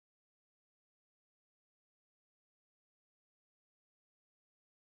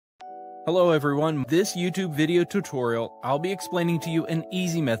Hello everyone, this YouTube video tutorial, I'll be explaining to you an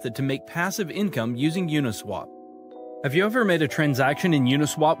easy method to make passive income using Uniswap. Have you ever made a transaction in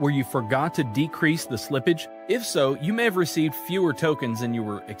Uniswap where you forgot to decrease the slippage? If so, you may have received fewer tokens than you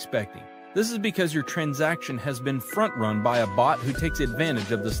were expecting. This is because your transaction has been front-run by a bot who takes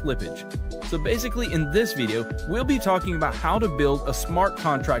advantage of the slippage. So basically in this video, we'll be talking about how to build a smart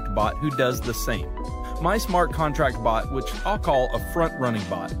contract bot who does the same. My smart contract bot, which I'll call a front-running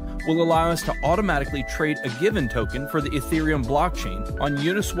bot, will allow us to automatically trade a given token for the Ethereum blockchain on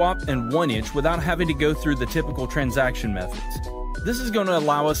Uniswap and 1inch without having to go through the typical transaction methods. This is going to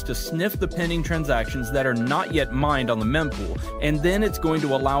allow us to sniff the pending transactions that are not yet mined on the mempool, and then it's going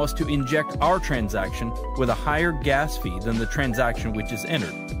to allow us to inject our transaction with a higher gas fee than the transaction which is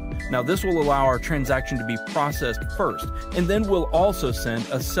entered. Now this will allow our transaction to be processed first, and then we'll also send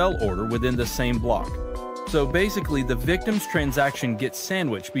a sell order within the same block. So basically, the victim's transaction gets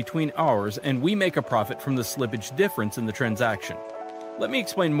sandwiched between ours, and we make a profit from the slippage difference in the transaction. Let me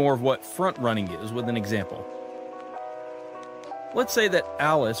explain more of what front running is with an example. Let's say that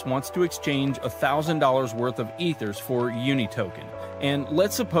Alice wants to exchange $1,000 worth of ethers for Uni token, and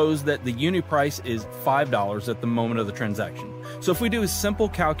let's suppose that the Uni price is $5 at the moment of the transaction. So if we do a simple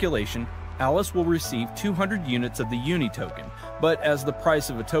calculation, Alice will receive 200 units of the Uni token, but as the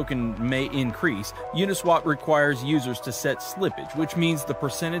price of a token may increase, Uniswap requires users to set slippage, which means the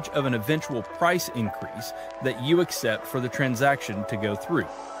percentage of an eventual price increase that you accept for the transaction to go through.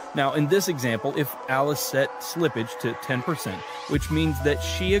 Now in this example, if Alice set slippage to 10%, which means that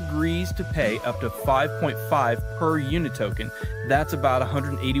she agrees to pay up to 5.5 per Uni token, that's about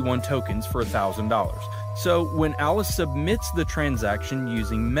 181 tokens for $1,000. So when Alice submits the transaction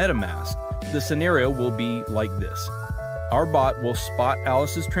using MetaMask, the scenario will be like this. Our bot will spot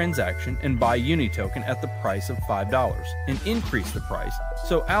Alice's transaction and buy Uni token at the price of $5 and increase the price,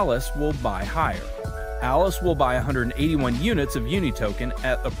 so Alice will buy higher. Alice will buy 181 units of Uni token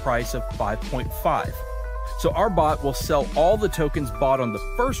at a price of 5.5. So our bot will sell all the tokens bought on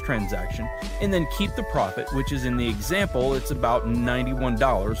the first transaction and then keep the profit, which is in the example, it's about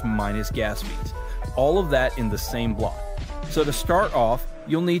 $91 minus gas fees. All of that in the same block. So to start off,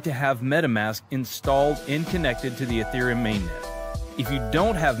 you'll need to have MetaMask installed and connected to the Ethereum mainnet. If you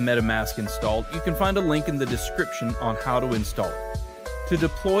don't have MetaMask installed, you can find a link in the description on how to install it. To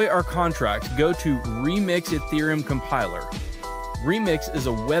deploy our contract, go to Remix Ethereum Compiler. Remix is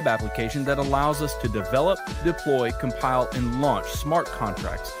a web application that allows us to develop, deploy, compile, and launch smart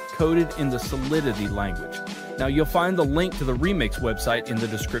contracts coded in the Solidity language. Now you'll find the link to the Remix website in the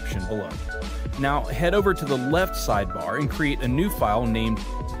description below. Now head over to the left sidebar and create a new file named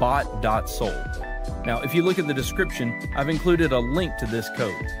Bot.sol. Now if you look at the description, I've included a link to this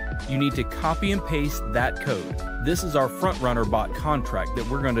code. You need to copy and paste that code. This is our frontrunner bot contract that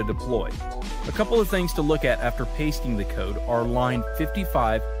we're going to deploy. A couple of things to look at after pasting the code are line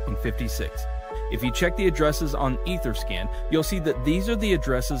 55 and 56. If you check the addresses on Etherscan, you'll see that these are the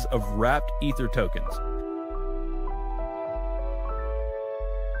addresses of wrapped Ether tokens.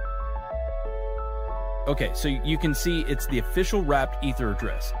 Okay, so you can see it's the official wrapped Ether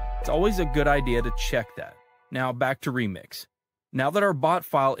address. It's always a good idea to check that. Now back to Remix. Now that our bot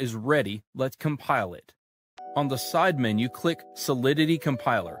file is ready, let's compile it. On the side menu, click Solidity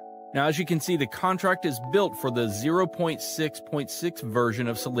Compiler. Now as you can see, the contract is built for the 0.6.6 version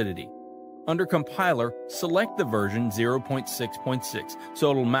of Solidity. Under Compiler, select the version 0.6.6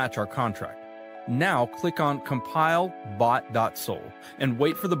 so it'll match our contract. Now click on Compile Bot.sol and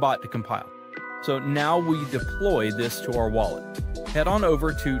wait for the bot to compile. So now we deploy this to our wallet. Head on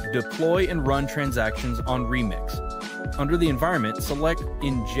over to Deploy and Run Transactions on Remix. Under the environment, select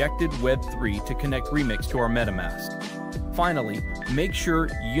Injected Web3 to connect Remix to our MetaMask. Finally, make sure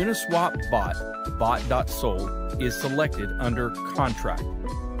Uniswap Bot.sol is selected under Contract.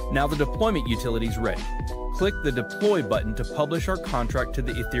 Now the deployment utility is ready. Click the Deploy button to publish our contract to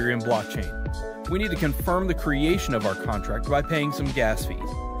the Ethereum blockchain. We need to confirm the creation of our contract by paying some gas fees.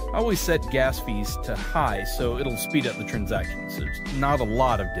 I always set gas fees to high so it'll speed up the transactions. There's not a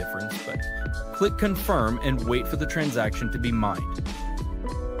lot of difference, but click Confirm and wait for the transaction to be mined.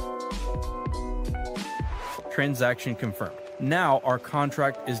 Transaction confirmed. Now our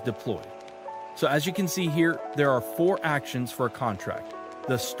contract is deployed. So as you can see here, there are 4 actions for a contract.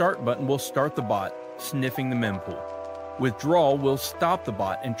 The Start button will start the bot, sniffing the mempool. Withdrawal will stop the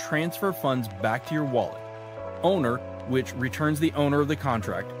bot and transfer funds back to your wallet. Owner, which returns the owner of the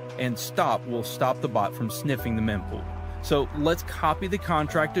contract, and Stop will stop the bot from sniffing the mempool. So let's copy the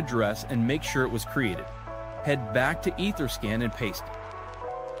contract address and make sure it was created. Head back to Etherscan and paste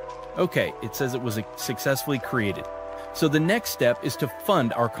it. Okay, it says it was successfully created. So the next step is to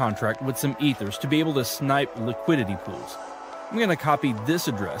fund our contract with some ethers to be able to snipe liquidity pools. I'm going to copy this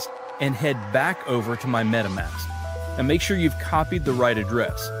address and head back over to my MetaMask. And make sure you've copied the right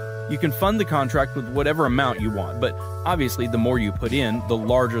address. You can fund the contract with whatever amount you want, but obviously the more you put in, the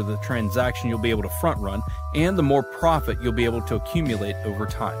larger the transaction you'll be able to front run, and the more profit you'll be able to accumulate over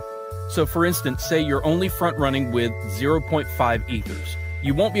time. So for instance, say you're only front running with 0.5 ethers.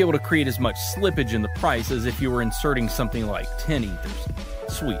 You won't be able to create as much slippage in the price as if you were inserting something like 10 ethers.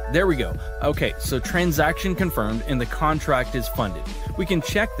 Sweet, there we go. Okay, so transaction confirmed and the contract is funded. We can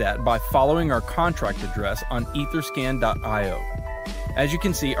check that by following our contract address on etherscan.io. As you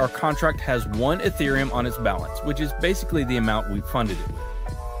can see, our contract has 1 Ethereum on its balance, which is basically the amount we funded it with.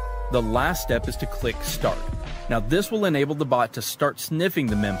 The last step is to click Start. Now this will enable the bot to start sniffing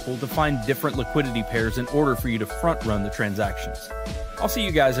the mempool to find different liquidity pairs in order for you to front run the transactions. I'll see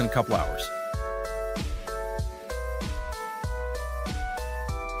you guys in a couple hours.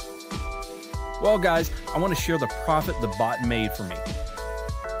 Well guys, I want to share the profit the bot made for me.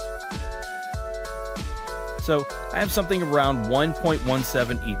 So I have something around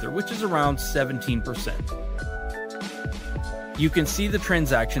 1.17 Ether, which is around 17%. You can see the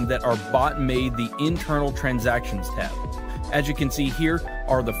transaction that our bot made the internal transactions tab. As you can see here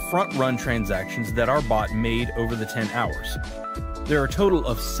are the front run transactions that our bot made over the 10 hours. There are a total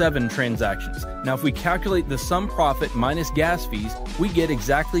of 7 transactions. Now if we calculate the sum profit minus gas fees, we get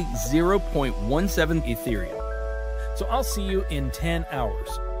exactly 0.17 Ethereum. So I'll see you in 10 hours.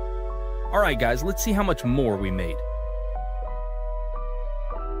 Alright guys, let's see how much more we made.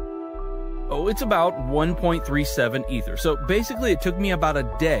 Oh, it's about 1.37 Ether. So basically it took me about a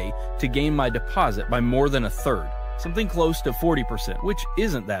day to gain my deposit by more than a third. Something close to 40%, which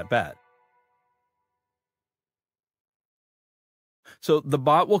isn't that bad. So the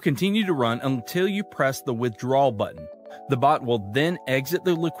bot will continue to run until you press the withdrawal button. The bot will then exit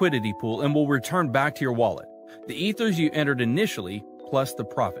the liquidity pool and will return back to your wallet. The ethers you entered initially plus the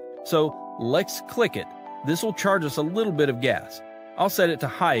profit. So let's click it. This will charge us a little bit of gas. I'll set it to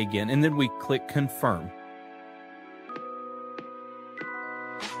high again and then we click confirm.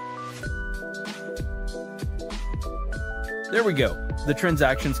 There we go. The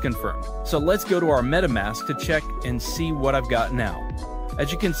transaction's confirmed. So let's go to our MetaMask to check and see what I've got now.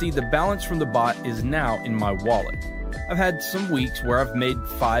 As you can see, the balance from the bot is now in my wallet. I've had some weeks where I've made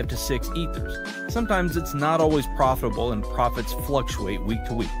 5 to 6 ethers. Sometimes it's not always profitable and profits fluctuate week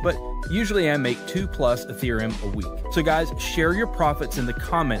to week, but usually I make 2+ Ethereum a week. So guys, share your profits in the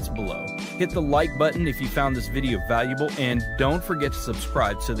comments below. Hit the like button if you found this video valuable, and don't forget to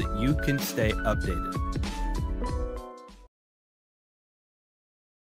subscribe so that you can stay updated.